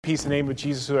Peace in the name of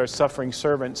Jesus, who are suffering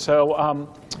servant.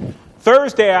 So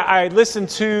Thursday, I listened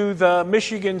to the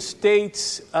Michigan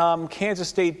State's Kansas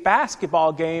State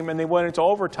basketball game, and they went into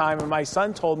overtime. And my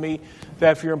son told me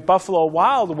that if you're in Buffalo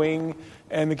Wild Wing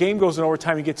and the game goes in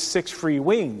overtime, you get 6 free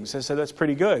wings. I said, that's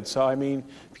pretty good. So, I mean,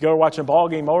 if you go to watch a ball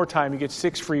game overtime, you get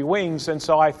 6 free wings. And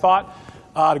so I thought,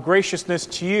 out of graciousness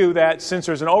to you, that since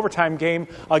there's an overtime game,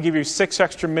 I'll give you 6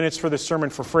 extra minutes for the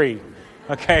sermon for free.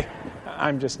 Okay?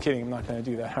 I'm just kidding. I'm not going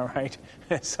to do that, all right?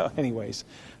 So anyways,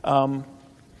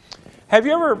 have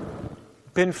you ever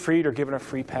been freed or given a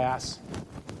free pass? Do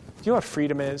you know what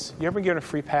freedom is? You ever been given a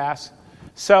free pass?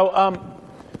 So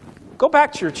go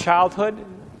back to your childhood. Do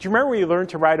you remember when you learned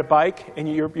to ride a bike and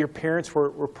your parents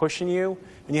were pushing you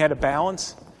and you had to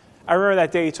balance? I remember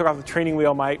that day he took off the training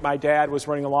wheel. My dad was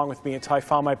running along with me until I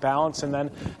found my balance, and then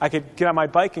I could get on my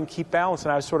bike and keep balance,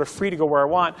 and I was sort of free to go where I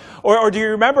want. Or do you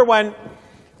remember when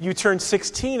you turn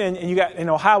 16 and you got, in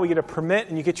Ohio, we get a permit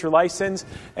and you get your license,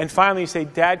 and finally you say,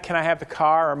 Dad, can I have the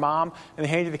car, or Mom? And they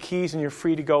hand you the keys and you're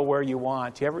free to go where you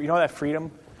want. You know that freedom?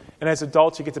 And as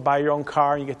adults, you get to buy your own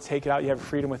car and you get to take it out. You have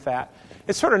freedom with that.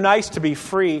 It's sort of nice to be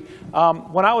free.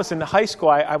 When I was in high school,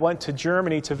 I went to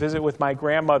Germany to visit with my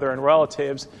grandmother and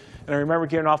relatives, and I remember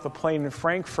getting off the plane in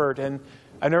Frankfurt, and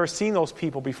I've never seen those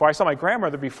people before. I saw my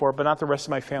grandmother before, but not the rest of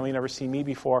my family, never seen me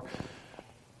before.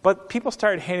 But people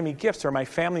started handing me gifts. They're my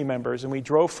family members, and we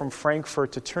drove from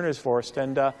Frankfurt to Turnersvorst,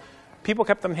 and people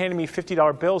kept them handing me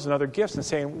 $50 bills and other gifts and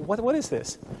saying, what is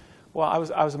this? Well,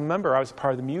 I was a member. I was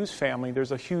part of the Muse family.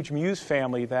 There's a huge Muse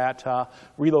family that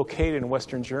relocated in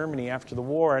Western Germany after the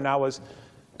war, and I was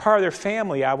part of their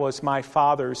family. I was my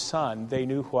father's son. They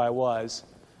knew who I was.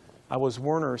 I was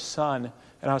Werner's son,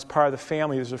 and I was part of the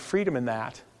family. There's a freedom in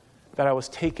that I was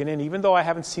taken in. Even though I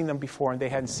haven't seen them before and they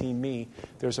hadn't seen me,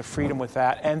 there's a freedom with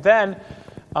that. And then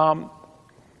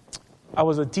I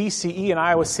was a DCE in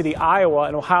Iowa City, Iowa,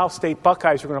 and Ohio State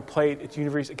Buckeyes were going to play at the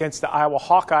university against the Iowa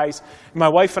Hawkeyes. And my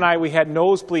wife and I, we had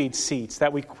nosebleed seats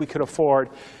that we could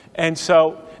afford. And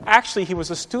so actually he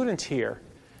was a student here.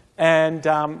 And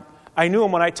I knew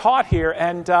him when I taught here,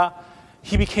 and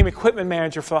he became equipment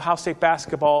manager for the Ohio State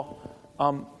Ohio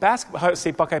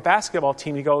State Buckeye basketball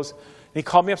team. He goes, and he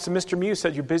called me up and said, Mr. Muse,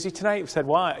 said, you're busy tonight? I said,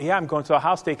 well, yeah, I'm going to a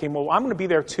Ohio State game. Well, I'm going to be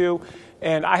there too,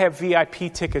 and I have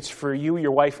VIP tickets for you,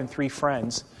 your wife, and 3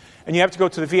 friends. And you have to go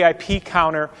to the VIP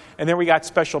counter, and then we got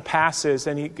special passes.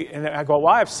 And I go,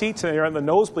 well, I have seats, and they're in the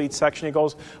nosebleed section. He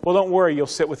goes, well, don't worry, you'll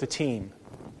sit with the team.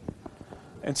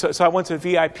 And so I went to the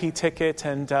VIP ticket,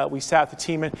 and we sat with the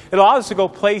team. And it allowed us to go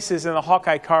places in the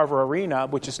Hawkeye Carver Arena,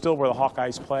 which is still where the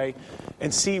Hawkeyes play,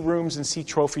 and see rooms and see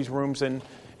trophies rooms and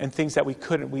things that we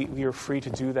couldn't. We were free to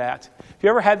do that. Have you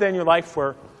ever had that in your life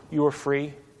where you were free?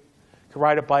 You could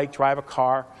ride a bike, drive a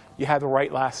car. You have the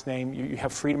right last name. You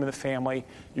have freedom in the family.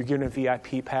 You're given a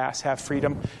VIP pass, have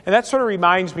freedom. And that sort of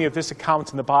reminds me of this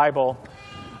account in the Bible.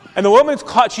 And the woman's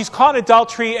caught, she's caught in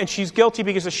adultery, and she's guilty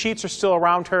because the sheets are still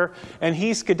around her, and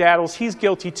he skedaddles, he's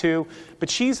guilty too, but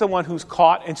she's the one who's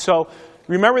caught. And so,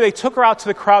 remember, they took her out to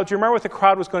the crowd. Do you remember what the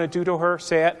crowd was going to do to her?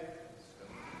 Say it.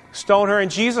 Stone her.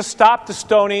 And Jesus stopped the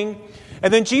stoning.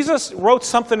 And then Jesus wrote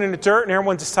something in the dirt, and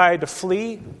everyone decided to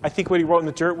flee. I think what he wrote in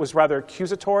the dirt was rather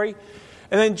accusatory.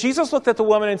 And then Jesus looked at the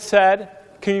woman and said,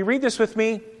 can you read this with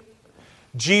me?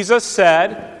 Jesus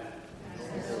said,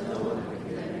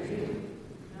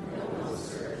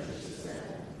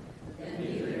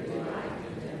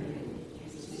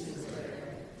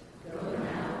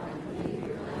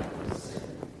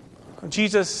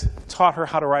 Jesus taught her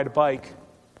how to ride a bike,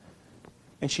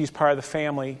 and she's part of the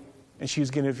family, and she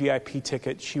was given a VIP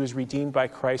ticket. She was redeemed by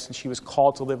Christ, and she was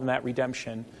called to live in that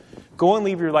redemption. Go and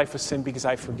leave your life of sin because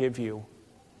I forgive you.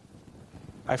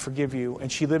 I forgive you. And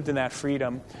she lived in that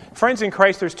freedom. Friends in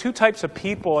Christ, there's 2 types of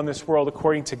people in this world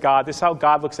according to God. This is how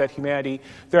God looks at humanity.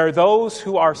 There are those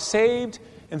who are saved,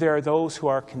 and there are those who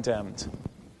are condemned.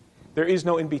 There is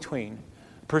no in-between.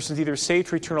 A person's either saved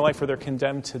for eternal life or they're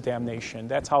condemned to damnation.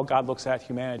 That's how God looks at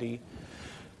humanity.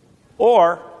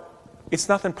 Or it's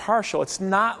nothing partial. It's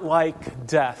not like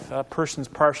death. A person's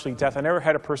partially dead. I never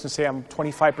had a person say, I'm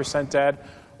 25% dead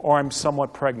or I'm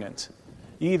somewhat pregnant.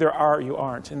 You either are or you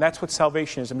aren't. And that's what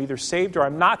salvation is. I'm either saved or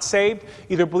I'm not saved.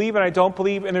 Either believe and I don't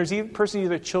believe. And there's a person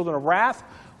either children of wrath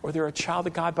or they're a child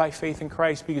of God by faith in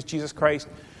Christ because Jesus Christ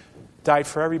died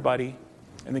for everybody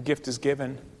and the gift is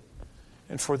given.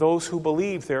 And for those who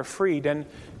believe, they're freed. And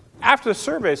after the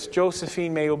service,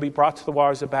 Josephine May will be brought to the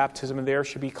waters of baptism, and there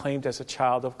she'll be claimed as a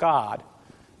child of God.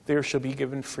 There she'll be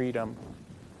given freedom.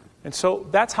 And so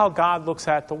that's how God looks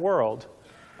at the world.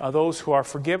 Those who are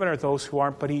forgiven or those who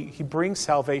aren't, but he brings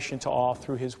salvation to all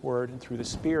through his word and through the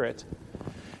Spirit.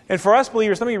 And for us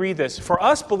believers, let me read this. For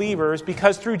us believers,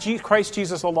 because through Christ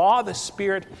Jesus, the law of the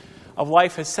Spirit of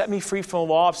life has set me free from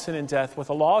the law of sin and death. What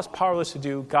the law is powerless to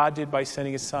do, God did by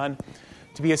sending his Son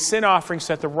to be a sin offering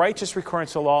so that the righteous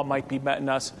recurrence of the law might be met in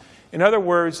us. In other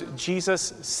words,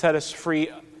 Jesus set us free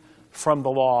from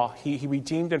the law. He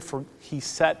redeemed and he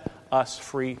set us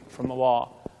free from the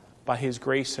law by his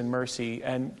grace and mercy.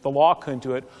 And the law couldn't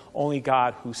do it. Only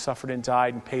God, who suffered and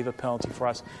died and paid the penalty for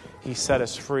us, he set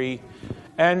us free.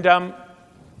 And I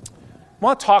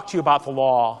want to talk to you about the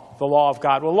law of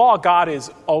God. Well, the law of God is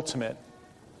ultimate.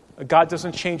 God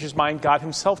doesn't change his mind. God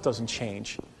himself doesn't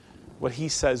change. What he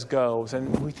says goes.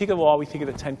 And when we think of the law, we think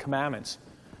of the Ten Commandments.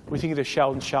 We think of the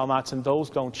shall and shall nots, and those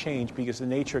don't change because the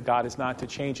nature of God is not to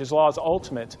change. His law is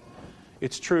ultimate.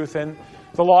 It's truth. And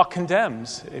the law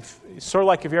condemns. It's sort of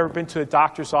like if you've ever been to a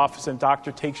doctor's office and the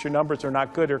doctor takes your numbers, they're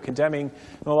not good or condemning.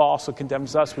 And the law also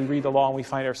condemns us. We read the law and we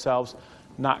find ourselves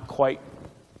not quite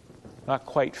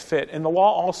fit. And the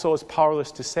law also is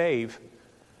powerless to save.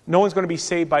 No one's going to be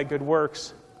saved by good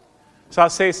works. So I'll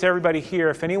say this to everybody here.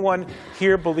 If anyone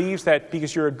here believes that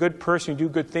because you're a good person, you do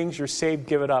good things, you're saved,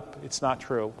 give it up. It's not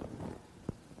true.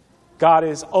 God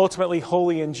is ultimately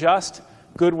holy and just.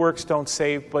 Good works don't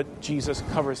save, but Jesus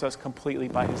covers us completely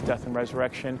by his death and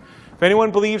resurrection. If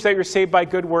anyone believes that you're saved by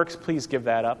good works, please give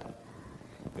that up.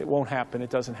 It won't happen. It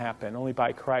doesn't happen. Only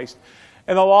by Christ.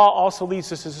 And the law also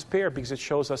leads us to despair because it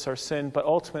shows us our sin, but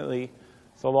ultimately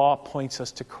the law points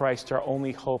us to Christ, our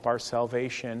only hope, our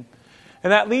salvation.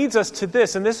 And that leads us to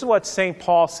this, and this is what St.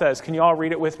 Paul says. Can you all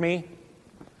read it with me?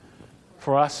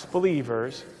 For us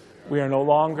believers, we are no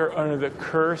longer under the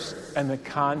curse and the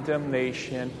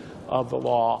condemnation of the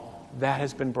law. That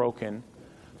has been broken.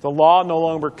 The law no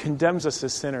longer condemns us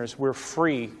as sinners. We're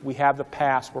free. We have the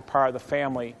past. We're part of the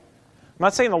family. I'm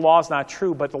not saying the law is not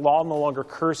true, but the law no longer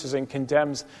curses and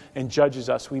condemns and judges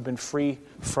us. We've been free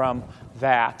from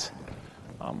that.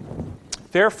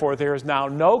 Therefore, there is now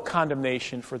no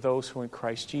condemnation for those who are in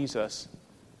Christ Jesus.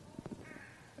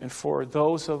 And for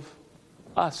those of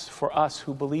us,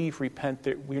 who believe, repent,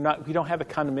 that we don't have the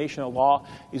condemnation. The law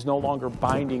is no longer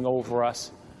binding over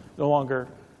us, no longer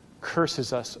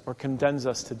curses us or condemns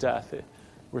us to death.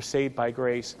 We're saved by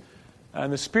grace.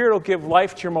 And the Spirit will give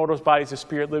life to your mortal bodies. The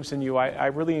Spirit lives in you. I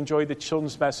really enjoyed the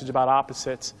children's message about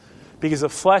opposites, because the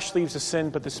flesh leads to sin,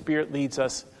 but the Spirit leads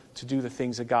us to do the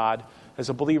things of God. As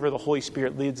a believer, the Holy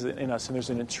Spirit leads in us, and there's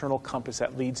an internal compass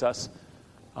that leads us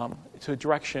to a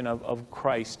direction of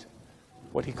Christ,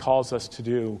 what he calls us to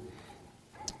do.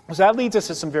 So that leads us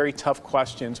to some very tough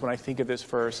questions when I think of this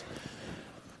verse.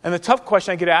 And the tough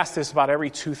question, I get asked this about every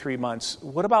 2-3 months.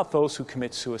 What about those who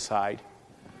commit suicide?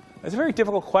 It's a very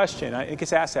difficult question. It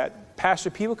gets asked that. Pastor,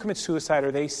 people commit suicide,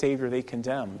 are they saved or are they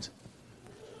condemned?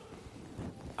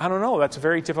 I don't know. That's a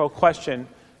very difficult question.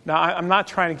 Now, I'm not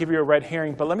trying to give you a red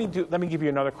herring, but let me give you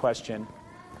another question.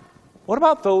 What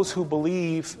about those who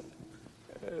believe,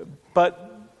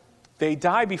 but they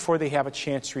die before they have a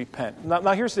chance to repent?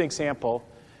 Now here's an example.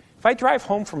 If I drive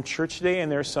home from church today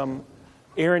and there's some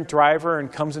errant driver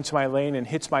and comes into my lane and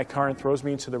hits my car and throws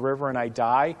me into the river and I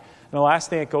die, and the last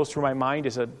thing that goes through my mind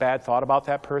is a bad thought about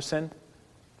that person,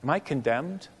 am I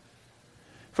condemned?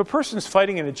 If a person's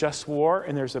fighting in a just war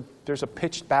and there's a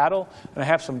pitched battle and I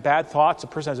have some bad thoughts, a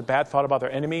person has a bad thought about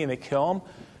their enemy and they kill him,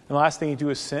 and the last thing you do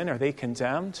is sin, are they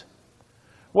condemned?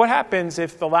 What happens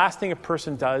if the last thing a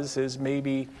person does is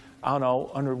maybe, I don't know,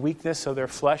 under weakness of their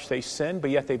flesh they sin,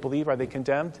 but yet they believe, are they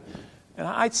condemned? And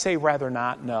I'd say rather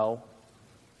not, no.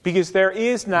 Because there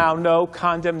is now no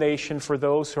condemnation for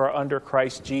those who are under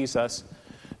Christ Jesus.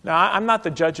 Now, I'm not the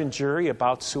judge and jury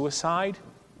about suicide.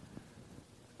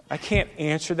 I can't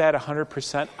answer that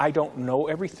 100%. I don't know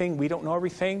everything. We don't know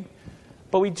everything.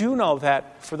 But we do know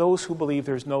that for those who believe,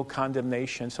 there's no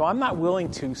condemnation. So I'm not willing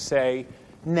to say,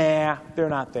 nah, they're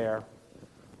not there.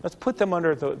 Let's put them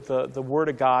under the Word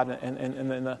of God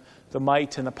and the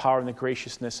might and the power and the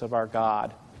graciousness of our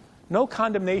God. No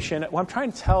condemnation. What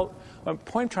the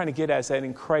point I'm trying to get at is that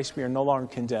in Christ we are no longer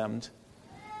condemned.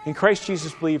 In Christ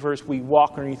Jesus believers, we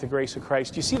walk underneath the grace of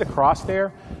Christ. Do you see the cross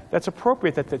there? That's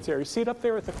appropriate that that's there. You see it up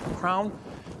there with the crown?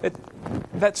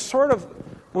 That's sort of,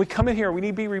 when we come in here, we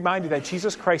need to be reminded that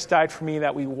Jesus Christ died for me,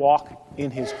 that we walk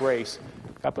in his grace.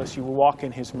 God bless you. We walk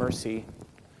in his mercy.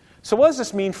 So what does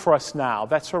this mean for us now?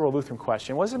 That's sort of a Lutheran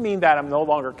question. What does it mean that I'm no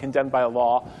longer condemned by the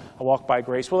law? I walk by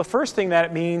grace. Well, the first thing that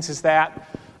it means is that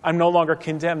I'm no longer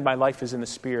condemned. My life is in the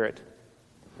Spirit.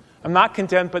 I'm not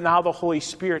condemned, but now the Holy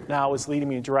Spirit now is leading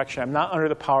me in direction. I'm not under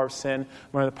the power of sin.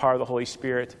 I'm under the power of the Holy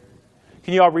Spirit.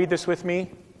 Can you all read this with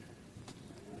me?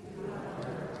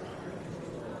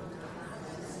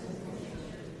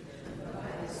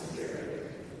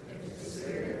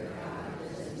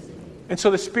 And so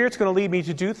the Spirit's going to lead me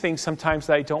to do things sometimes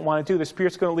that I don't want to do. The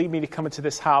Spirit's going to lead me to come into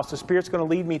this house. The Spirit's going to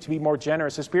lead me to be more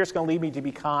generous. The Spirit's going to lead me to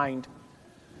be kind.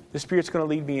 The Spirit's going to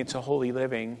lead me into holy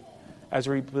living as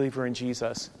a believer in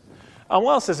Jesus.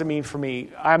 What else does it mean for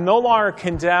me? I'm no longer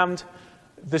condemned.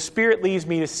 The Spirit leads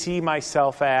me to see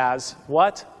myself as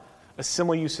what? A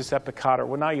simile justus et peccator.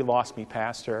 Well, now you lost me,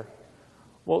 Pastor.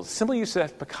 Well, simile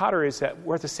justus et peccator is that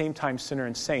we're at the same time sinner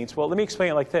and saints. Well, let me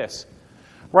explain it like this.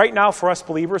 Right now, for us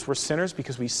believers, we're sinners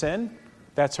because we sin.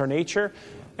 That's our nature.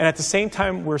 And at the same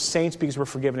time, we're saints because we're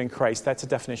forgiven in Christ. That's the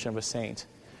definition of a saint.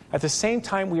 At the same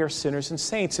time, we are sinners and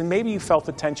saints. And maybe you felt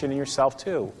the tension in yourself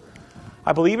too.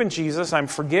 I believe in Jesus. I'm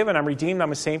forgiven. I'm redeemed.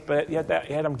 I'm a saint. But yet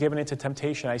I'm given into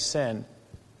temptation. I sin.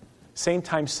 Same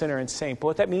time, sinner and saint. But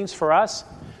what that means for us,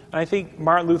 and I think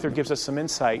Martin Luther gives us some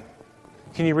insight.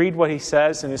 Can you read what he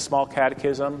says in his small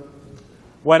catechism?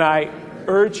 When I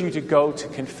urge you to go to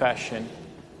confession,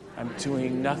 I'm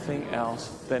doing nothing else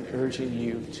than urging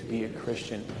you to be a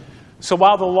Christian. So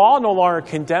while the law no longer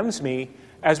condemns me,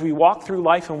 as we walk through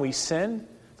life and we sin,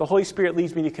 the Holy Spirit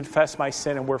leads me to confess my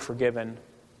sin and we're forgiven.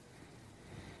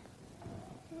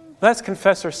 Let's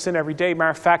confess our sin every day.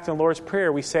 Matter of fact, in the Lord's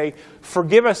Prayer, we say,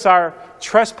 forgive us our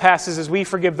trespasses as we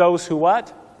forgive those who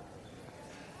what?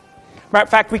 Matter of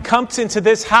fact, we come into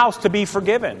this house to be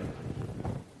forgiven.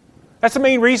 That's the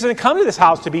main reason to come to this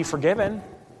house, to be forgiven.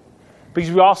 Because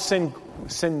we all sin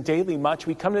daily much.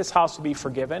 We come to this house to be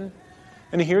forgiven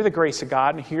and to hear the grace of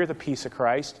God and hear the peace of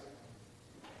Christ.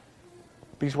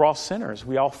 Because we're all sinners.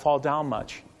 We all fall down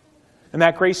much. And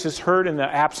that grace is heard in the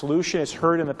absolution. It's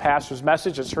heard in the pastor's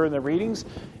message. It's heard in the readings.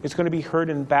 It's going to be heard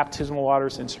in baptismal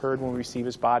waters. And it's heard when we receive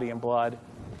his body and blood.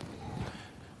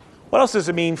 What else does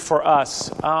it mean for us?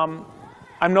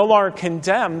 I'm no longer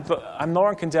condemned,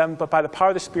 but by the power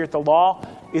of the Spirit, the law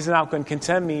isn't out going to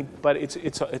condemn me, but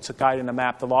it's a guide and a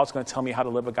map. The law is going to tell me how to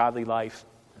live a godly life.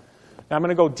 Now, I'm going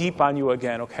to go deep on you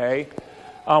again, okay?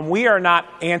 We are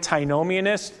not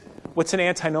antinomianists. What's an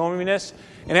antinomianist?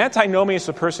 An antinomianist is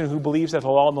a person who believes that the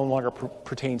law no longer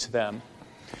pertains to them.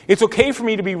 It's okay for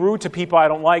me to be rude to people I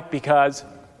don't like because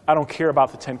I don't care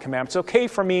about the Ten Commandments. It's okay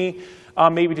for me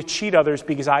maybe to cheat others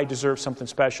because I deserve something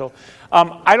special.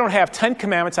 I don't have 10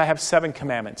 commandments. I have 7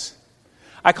 commandments.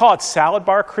 I call it salad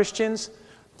bar Christians.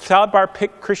 Salad bar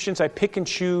Christians, I pick and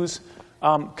choose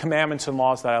commandments and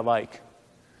laws that I like.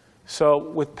 So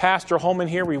with Pastor Holman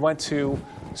here, we went to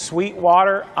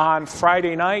Sweetwater on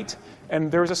Friday night,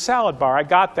 and there was a salad bar. I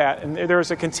got that, and there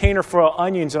was a container full of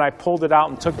onions, and I pulled it out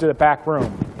and took it to the back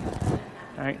room.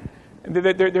 All right?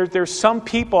 There's some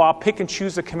people I'll pick and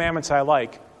choose the commandments I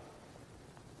like.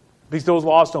 Because those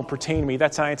laws don't pertain to me.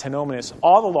 That's antinomianist.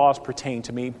 All the laws pertain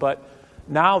to me, but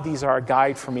now these are a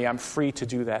guide for me. I'm free to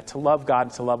do that, to love God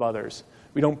and to love others.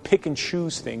 We don't pick and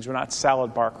choose things. We're not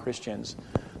salad bar Christians.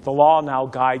 The law now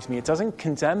guides me. It doesn't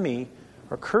condemn me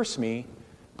or curse me,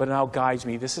 but it now guides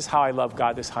me. This is how I love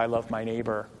God. This is how I love my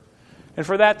neighbor. And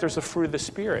for that, there's the fruit of the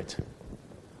Spirit.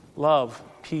 Love,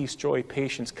 peace, joy,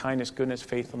 patience, kindness, goodness,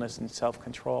 faithfulness, and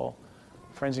self-control.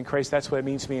 Friends in Christ, that's what it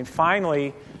means to me. And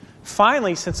finally,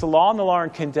 since the law no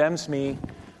longer condemns me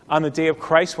on the day of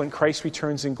Christ, when Christ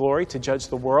returns in glory to judge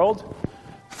the world,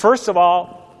 first of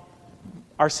all,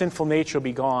 our sinful nature will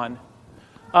be gone.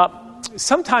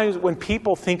 Sometimes when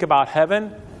people think about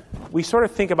heaven, we sort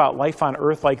of think about life on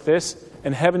earth like this,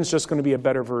 and heaven's just going to be a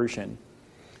better version.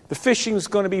 The fishing's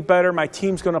going to be better, my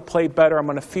team's going to play better, I'm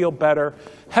going to feel better.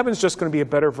 Heaven's just going to be a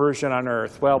better version on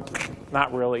earth. Well,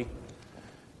 not really.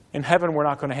 In heaven, we're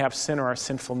not going to have sin or our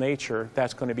sinful nature.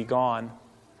 That's going to be gone.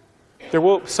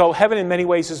 So heaven, in many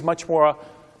ways, is much more a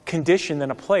condition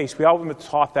than a place. We all have been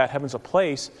taught that heaven's a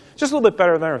place. Just a little bit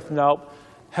better than earth. No.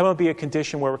 Heaven will be a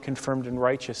condition where we're confirmed in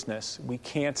righteousness. We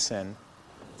can't sin.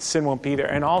 Sin won't be there.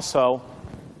 And also,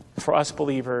 for us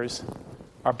believers,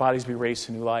 our bodies will be raised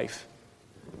to new life.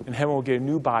 In heaven, we'll get a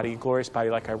new body, a glorious body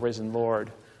like our risen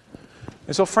Lord.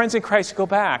 And so, friends in Christ, go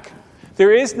back.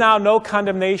 There is now no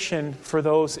condemnation for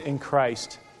those in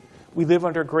Christ. We live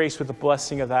under grace with the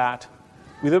blessing of that.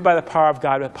 We live by the power of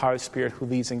God, with the power of the Spirit who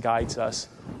leads and guides us.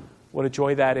 What a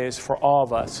joy that is for all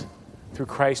of us through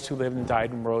Christ who lived and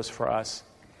died and rose for us.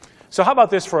 So how about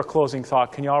this for a closing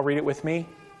thought? Can you all read it with me?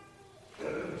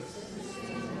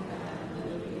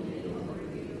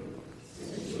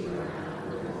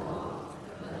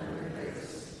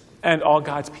 And all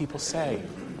God's people say,